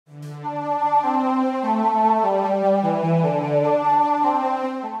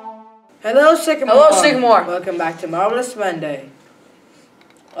Hello, Sycamore. Hello, Sycamore. Welcome back to Marvelous Monday.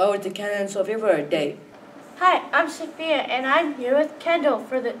 Over to Ken and Sophia for a date. Hi, I'm Sophia, and I'm here with Kendall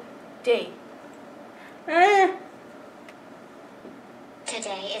for the date. Today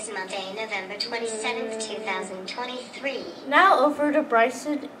is Monday, November 27th, 2023. Now over to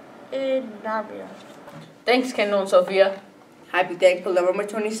Bryson and Nabia. Thanks, Kendall and Sophia. Happy Thankful November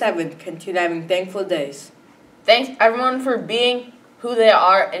 27th. Continue having thankful days. Thanks, everyone, for being who they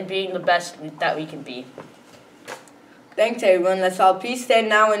are and being the best that we can be. Thanks, everyone. Let's all please stand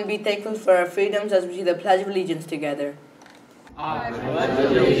now and be thankful for our freedoms as we see the Pledge of Allegiance together. I pledge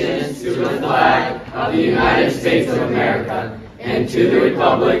allegiance to the flag of the United States of America and to the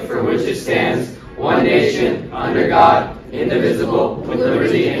republic for which it stands, one nation, under God, indivisible, with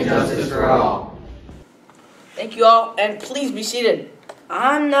liberty and justice for all. Thank you all, and please be seated.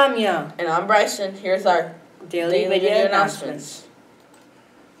 I'm Namia. And I'm Bryson. Here's our Daily video announcements.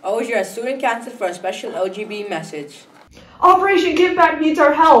 Always your student council for a special OGB message. Operation Give Back needs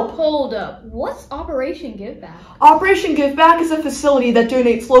our help. Hold up. What's Operation Give Back? Operation Give Back is a facility that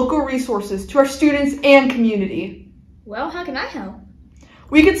donates local resources to our students and community. Well, how can I help?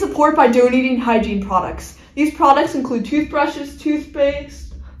 We can support by donating hygiene products. These products include toothbrushes,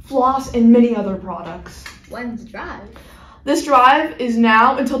 toothpaste, floss, and many other products. When's the drive? This drive is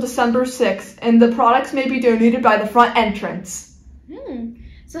now until December 6th, and the products may be donated by the front entrance.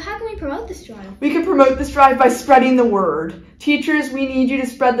 So how can we promote this drive? We can promote this drive by spreading the word. Teachers, we need you to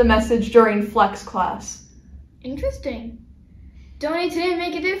spread the message during flex class. Interesting. Donate today and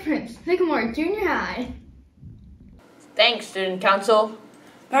make a difference. Sycamore Junior High. Thanks, Student Council.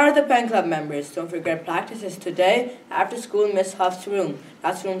 Part of the Pen Club members, don't forget practices today after school in Miss Huff's room.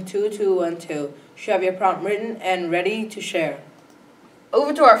 That's room 2212. Should have your prompt written and ready to share.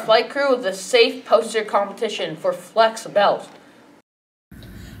 Over to our flight crew with the safe poster competition for Flex Belt.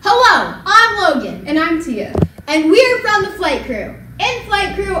 Hello, I'm Logan. And I'm Tia. And we're from the Flight Crew. In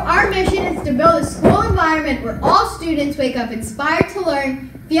Flight Crew, our mission is to build a school environment where all students wake up inspired to learn,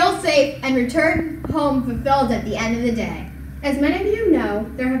 feel safe, and return home fulfilled at the end of the day. As many of you know,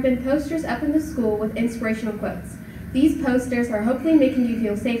 there have been posters up in the school with inspirational quotes. These posters are hopefully making you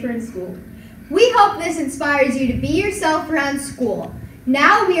feel safer in school. We hope this inspires you to be yourself around school.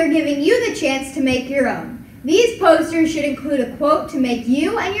 Now we are giving you the chance to make your own. These posters should include a quote to make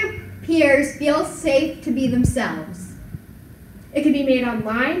you and your peers feel safe to be themselves. It can be made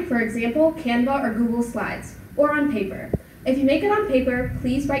online, for example, Canva or Google Slides, or on paper. If you make it on paper,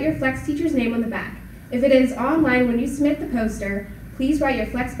 please write your Flex teacher's name on the back. If it is online when you submit the poster, please write your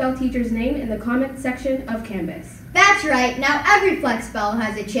Flex Bell teacher's name in the comment section of Canvas. That's right. Now every Flex Bell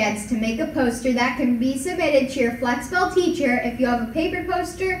has a chance to make a poster that can be submitted to your Flex Bell teacher if you have a paper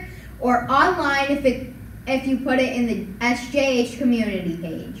poster, or online if you put it in the SJH community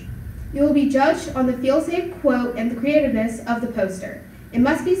page. You will be judged on the feel-safe quote and the creativeness of the poster. It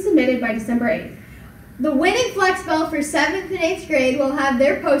must be submitted by December 8th. The winning Flex Bell for 7th and 8th grade will have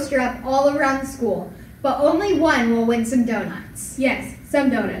their poster up all around the school, but only one will win some donuts. Yes, some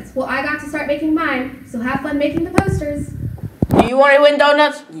donuts. Well, I got to start making mine, so have fun making the posters. Do you want to win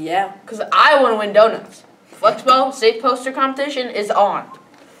donuts? Yeah. Because I want to win donuts. Flex Bell Safe Poster Competition is on.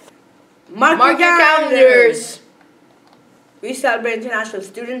 Mark your calendars! We celebrate International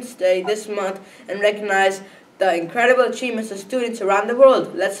Students' Day this month and recognize the incredible achievements of students around the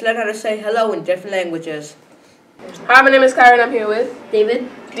world. Let's learn how to say hello in different languages. Hi, my name is Kyra and I'm here with David.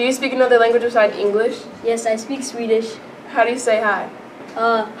 Do you speak another language besides English? Yes, I speak Swedish. How do you say hi?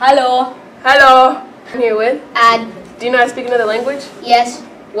 Hello. Hello. I'm here with Ad. Do you know how to speak another language? Yes.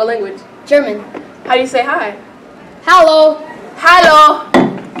 What language? German. How do you say hi? Hello. Hello.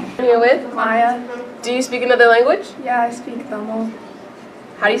 I'm here with Maya. Do you speak another language? Yeah, I speak Tamil.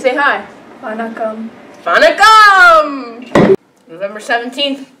 How do you say hi? Vanakkam. Vanakkam! November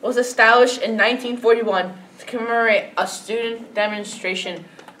 17th was established in 1941 to commemorate a student demonstration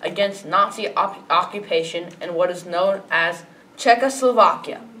against Nazi occupation in what is known as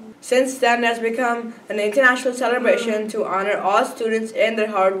Czechoslovakia. Since then, it has become an international celebration to honor all students and their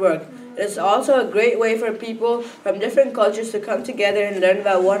hard work. It is also a great way for people from different cultures to come together and learn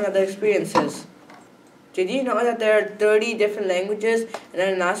about one another's experiences. Did you know that there are 30 different languages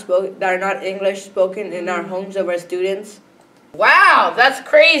that are not English spoken in our homes of our students? Wow, that's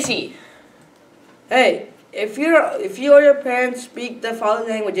crazy! Hey, if you or your parents speak the following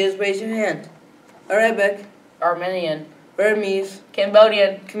languages, raise your hand. Arabic, Armenian, Burmese,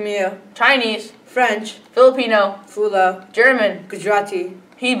 Cambodian, Khmer, Chinese, French, Filipino, Fula, German, Gujarati,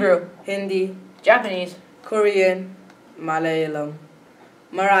 Hebrew, Hindi, Japanese, Korean, Malayalam,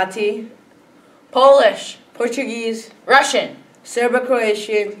 Marathi, Polish, Portuguese, Russian,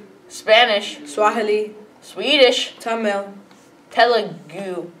 Serbo-Croatian, Spanish, Swahili, Swedish, Tamil,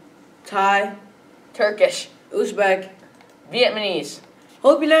 Telugu, Thai, Turkish, Uzbek. Vietnamese.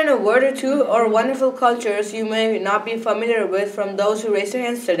 Hope you learn a word or two or wonderful cultures you may not be familiar with from those who raised their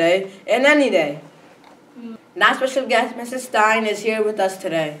hands today and any day. Now special guest Mrs. Stein is here with us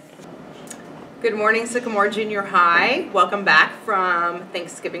today. Good morning, Sycamore Junior High. Welcome back from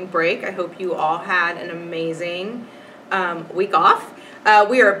Thanksgiving break. I hope you all had an amazing week off.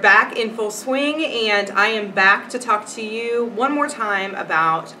 We are back in full swing, and I am back to talk to you one more time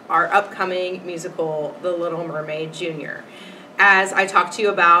about our upcoming musical, The Little Mermaid Junior. As I talked to you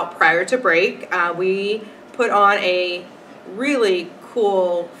about prior to break, we put on a really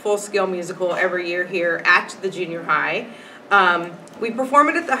cool full-scale musical every year here at the junior high. We perform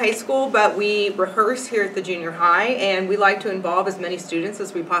it at the high school, but we rehearse here at the junior high, and we like to involve as many students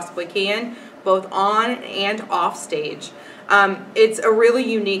as we possibly can, both on and off stage. It's a really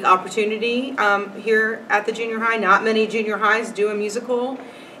unique opportunity here at the junior high. Not many junior highs do a musical,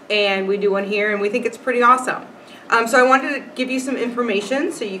 and we do one here, and we think it's pretty awesome. So I wanted to give you some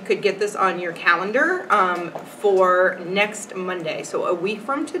information so you could get this on your calendar for next Monday, so a week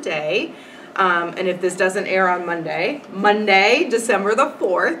from today. And if this doesn't air on Monday, December the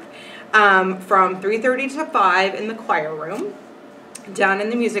 4th, from 3:30 to 5 in the choir room. Down in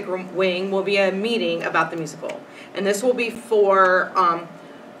the music room wing will be a meeting about the musical. And this will be for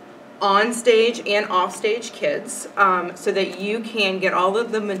on-stage and off-stage kids so that you can get all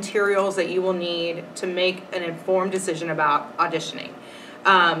of the materials that you will need to make an informed decision about auditioning.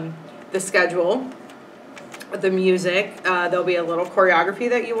 The schedule, the music, there'll be a little choreography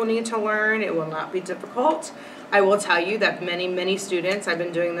that you will need to learn. It will not be difficult. I will tell you that many students, I've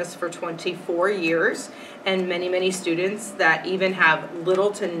been doing this for 24 years, and many students that even have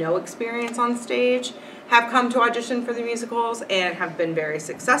little to no experience on stage have come to audition for the musicals and have been very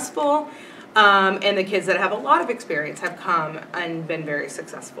successful. And the kids that have a lot of experience have come and been very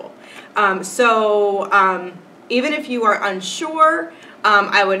successful. Even if you are unsure,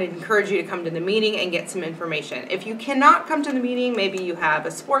 I would encourage you to come to the meeting and get some information. If you cannot come to the meeting, maybe you have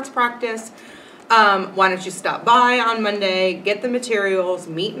a sports practice, why don't you stop by on Monday, get the materials,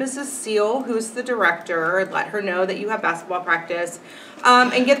 meet Mrs. Seal, who's the director, let her know that you have basketball practice,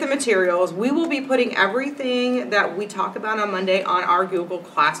 and get the materials. We will be putting everything that we talk about on Monday on our Google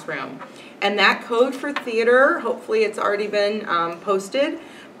Classroom. And that code for theater, hopefully it's already been posted,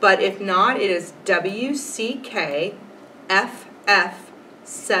 but if not, it is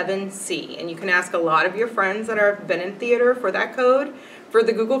WCKFF7C. And you can ask a lot of your friends that have been in theater for that code for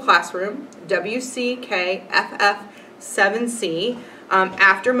the Google Classroom, WCKFF7C.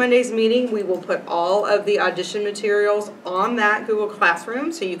 After Monday's meeting, we will put all of the audition materials on that Google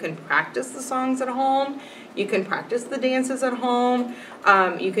Classroom so you can practice the songs at home. You can practice the dances at home.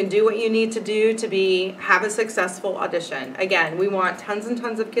 You can do what you need to do to have a successful audition. Again, we want tons and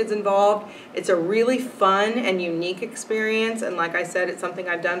tons of kids involved. It's a really fun and unique experience, and like I said, it's something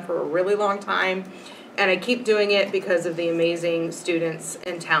I've done for a really long time, and I keep doing it because of the amazing students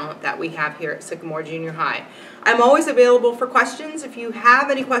and talent that we have here at Sycamore Junior High. I'm always available for questions. If you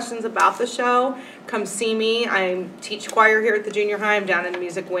have any questions about the show, come see me. I teach choir here at the junior high. I'm down in the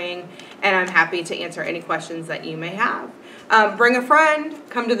music wing, and I'm happy to answer any questions that you may have. Bring a friend,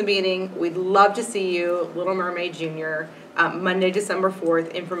 come to the meeting. We'd love to see you, Little Mermaid Junior, Monday, December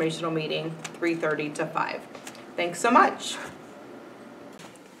 4th, informational meeting, 3:30 to 5. Thanks so much.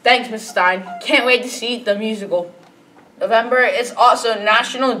 Thanks, Ms. Stein. Can't wait to see the musical. November is also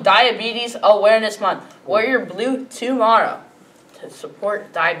National Diabetes Awareness Month. Wear your blue tomorrow to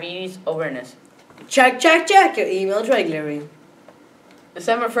support diabetes awareness. Check your emails regularly.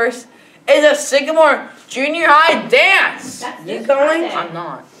 December 1st is a Sycamore Junior High dance. You going? I'm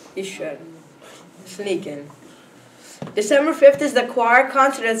not. You should. Sneaking. December 5th is the choir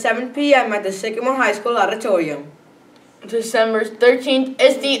concert at 7 p.m. at the Sycamore High School Auditorium. December 13th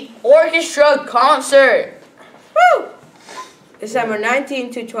is the orchestra concert. Woo! December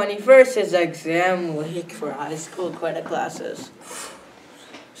 19th to 21st is exam week for high school credit classes.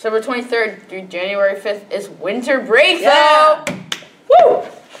 December 23rd through January 5th is winter break, yeah. Woo!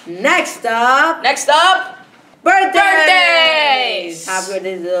 Next up, birthdays! Happy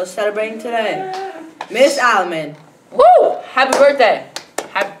birthday to those celebrating today. Miss Alman. Woo! Happy birthday.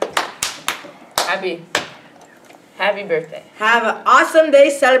 Happy birthday. Have an awesome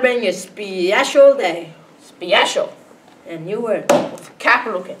day celebrating your special day. Special. And you were.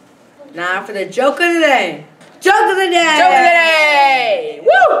 Capital K. Now for the joke of the day. Joke of the day! Joke of the day!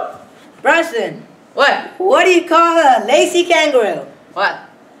 Woo! Preston. What? What do you call a lazy kangaroo? What?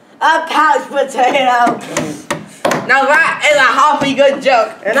 A couch potato. Now that is a hoppy good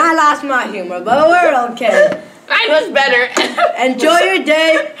joke. And I lost my humor, but we're okay. Mine was better. Enjoy your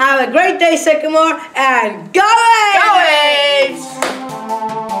day. Have a great day, Sycamore, and go A's! Go A's!